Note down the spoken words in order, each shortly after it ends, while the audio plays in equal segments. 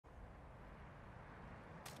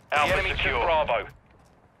The enemy took Bravo.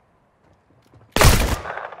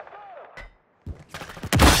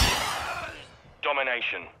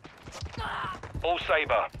 Domination. All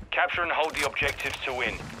Sabre, capture and hold the objectives to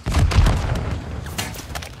win.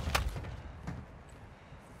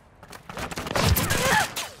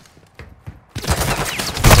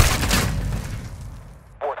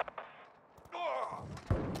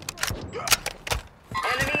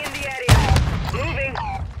 Enemy in the area. Moving.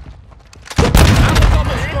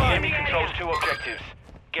 The enemy controls 2 objectives.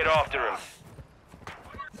 Get after him.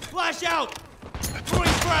 Flash out! Throwing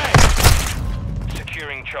frag!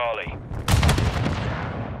 Securing Charlie.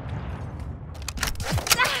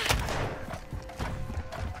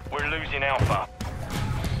 We're losing Alpha.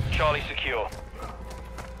 Charlie secure.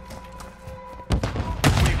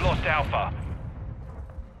 We've lost Alpha.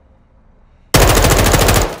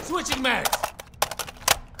 Switching mags!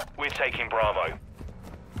 We're taking Bravo.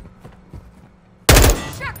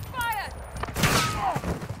 Check fire!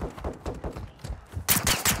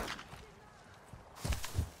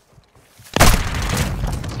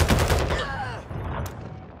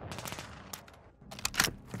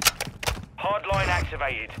 Hardline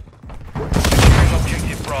activated. Securing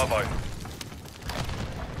objective Bravo.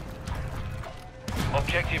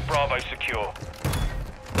 Objective Bravo secure.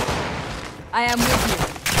 I am with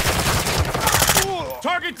you.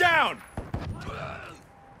 Target down!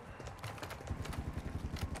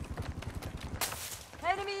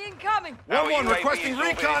 Enemy incoming! Our 1-1 UAV requesting is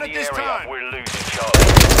orbiting recon the at this area. time. We're losing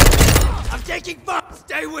Charlie. I'm taking fire!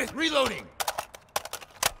 Stay with! Reloading!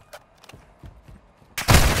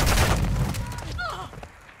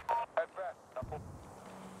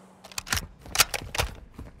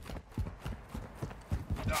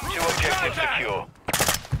 Two objectives secure.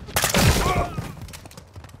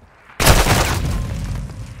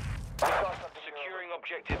 Securing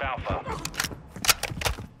objective Alpha.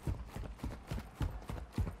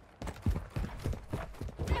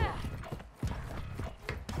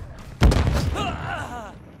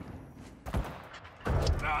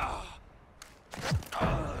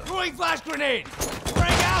 Throwing flash grenade!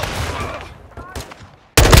 Break out!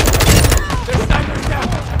 There's snipers down!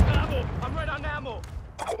 Ammo! I'm right on ammo!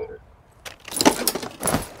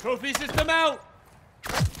 Trophy system out!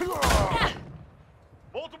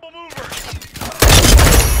 Multiple movers.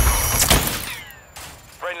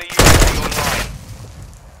 Friendly UAV online.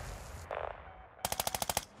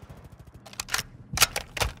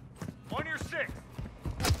 On your 6.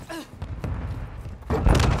 The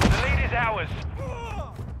lead is ours.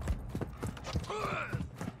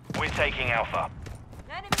 We're taking Alpha.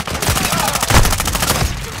 Enemy!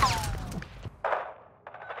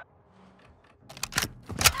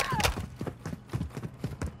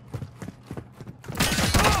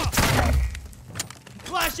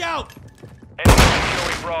 Flash out! Enemy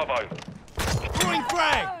securing Bravo. Throwing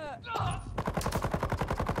frag!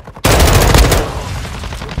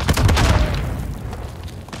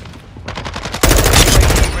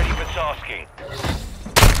 UAV ready for tasking.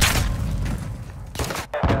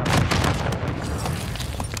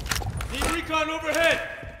 Need recon overhead!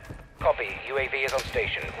 Copy. UAV is on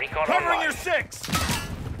station. Recon Covering online. your 6!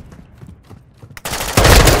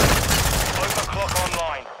 Overclock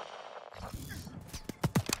online.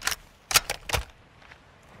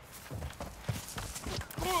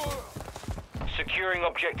 Securing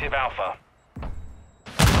objective Alpha.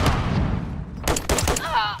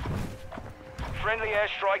 Friendly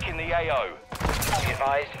airstrike in the AO. Be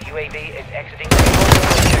advised, UAV is exiting.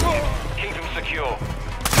 Keep them secure.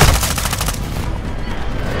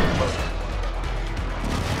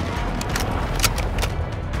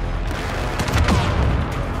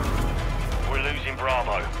 We're losing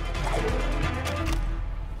Bravo.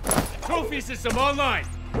 Trophy system online!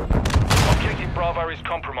 Objective Bravo is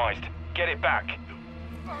compromised. Get it back.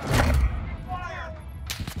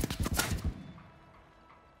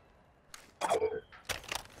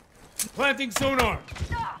 Planting sonar!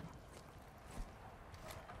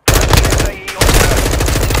 UAE on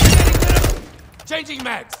turn. Changing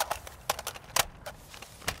mags!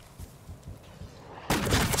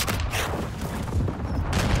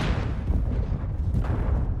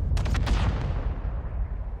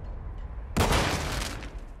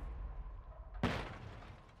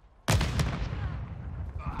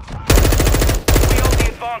 We hold the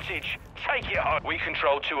advantage. Take it home. We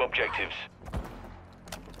control 2 objectives.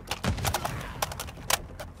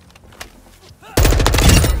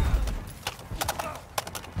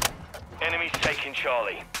 Enemies taking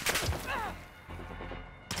Charlie.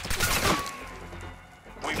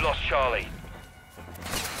 We've lost Charlie.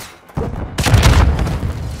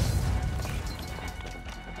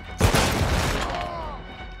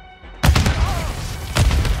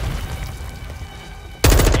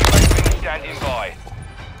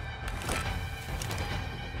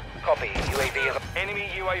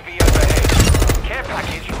 Enemy UAV overhead. Care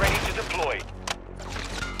package ready to deploy.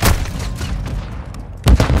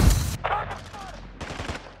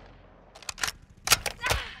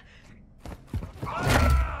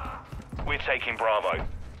 We're taking Bravo.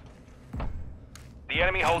 The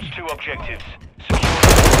enemy holds 2 objectives. Be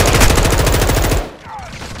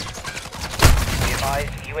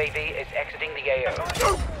advised, UAV is exiting the AO.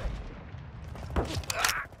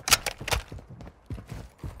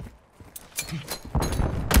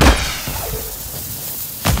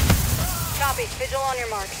 Copy. Vigil on your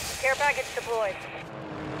mark. Care package deployed.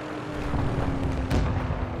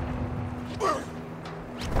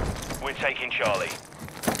 We're taking Charlie.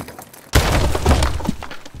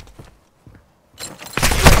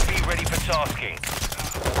 UAV ready for tasking.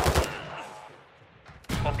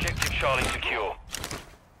 Objective Charlie secure.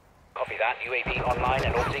 Copy that. UAV online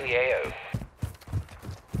and orbiting the AO.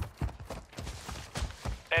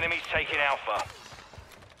 Enemies taking Alpha.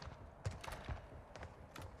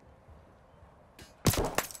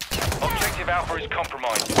 Objective Alpha is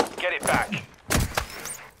compromised. Get it back. Be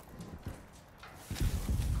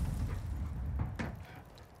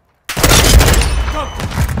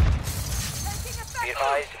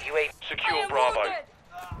advised, UAV. Secure Bravo.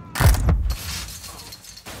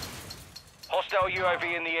 Hostile UAV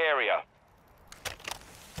in the area.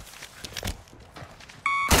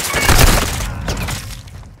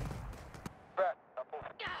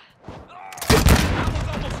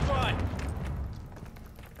 Almost dry.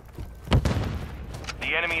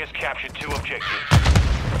 The enemy has captured 2 objectives.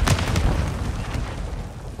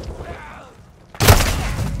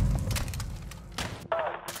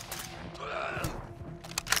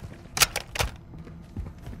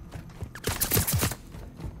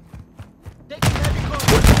 Taking heavy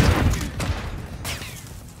contact.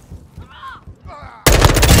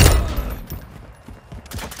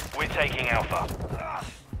 We're taking Alpha.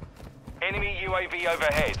 Enemy UAV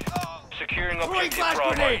overhead. Securing Throwing objective flash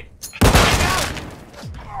Bravo. grenade.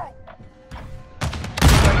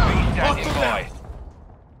 UAV standing Hostile by. down.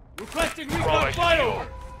 Requesting Bravo recon secure. flyover.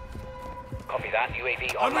 Copy that. UAV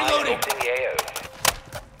I'm online and reloading. orbiting the AO.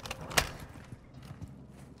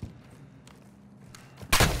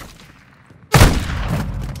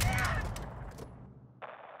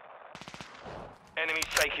 Enemies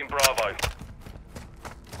taking Bravo.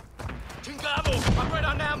 Chingamo, I'm right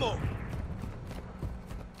on ammo.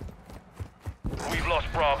 We've lost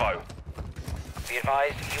Bravo. Be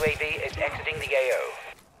advised, UAV is exiting the AO.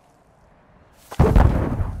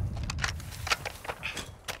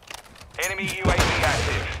 Enemy UAV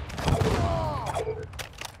active.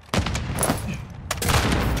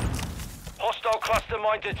 Hostile cluster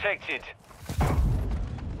mine detected.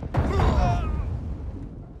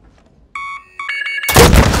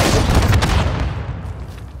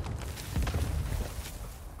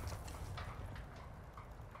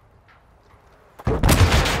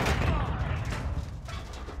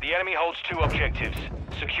 The enemy holds 2 objectives.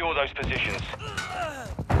 Secure those positions.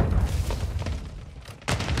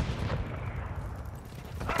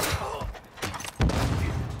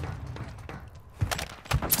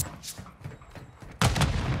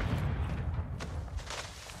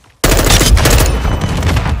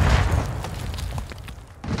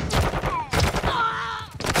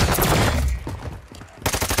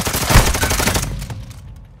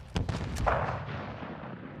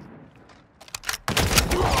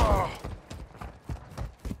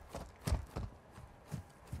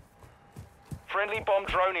 Friendly bomb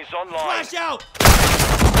drone is online. Flash out.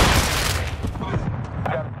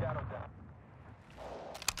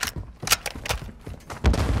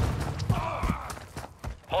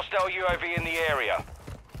 Hostile UAV in the area.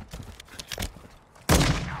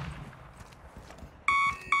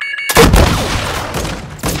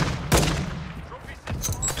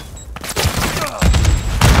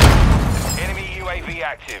 Enemy UAV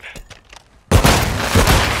active.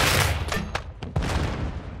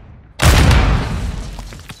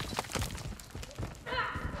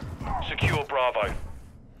 Secure Bravo.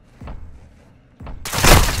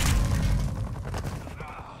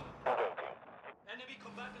 Enemy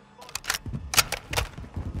combatant spotted.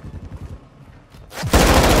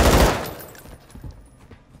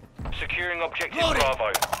 Securing objective Loading.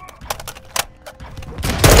 Bravo.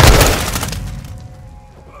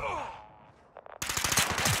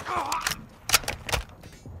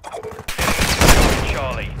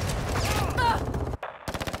 Charlie.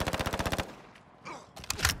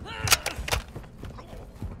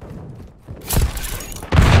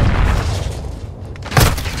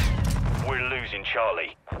 We're losing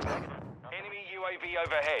Charlie. Enemy UAV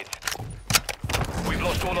overhead. We've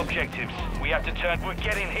lost all objectives. We have to turn. We're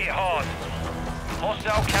getting hit hard.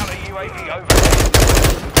 Hostile counter UAV overhead.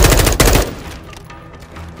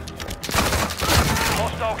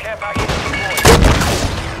 Hostile care package deployed.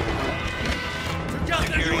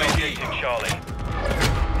 Securing objective Charlie.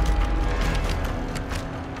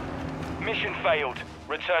 Mission failed.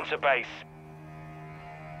 Return to base.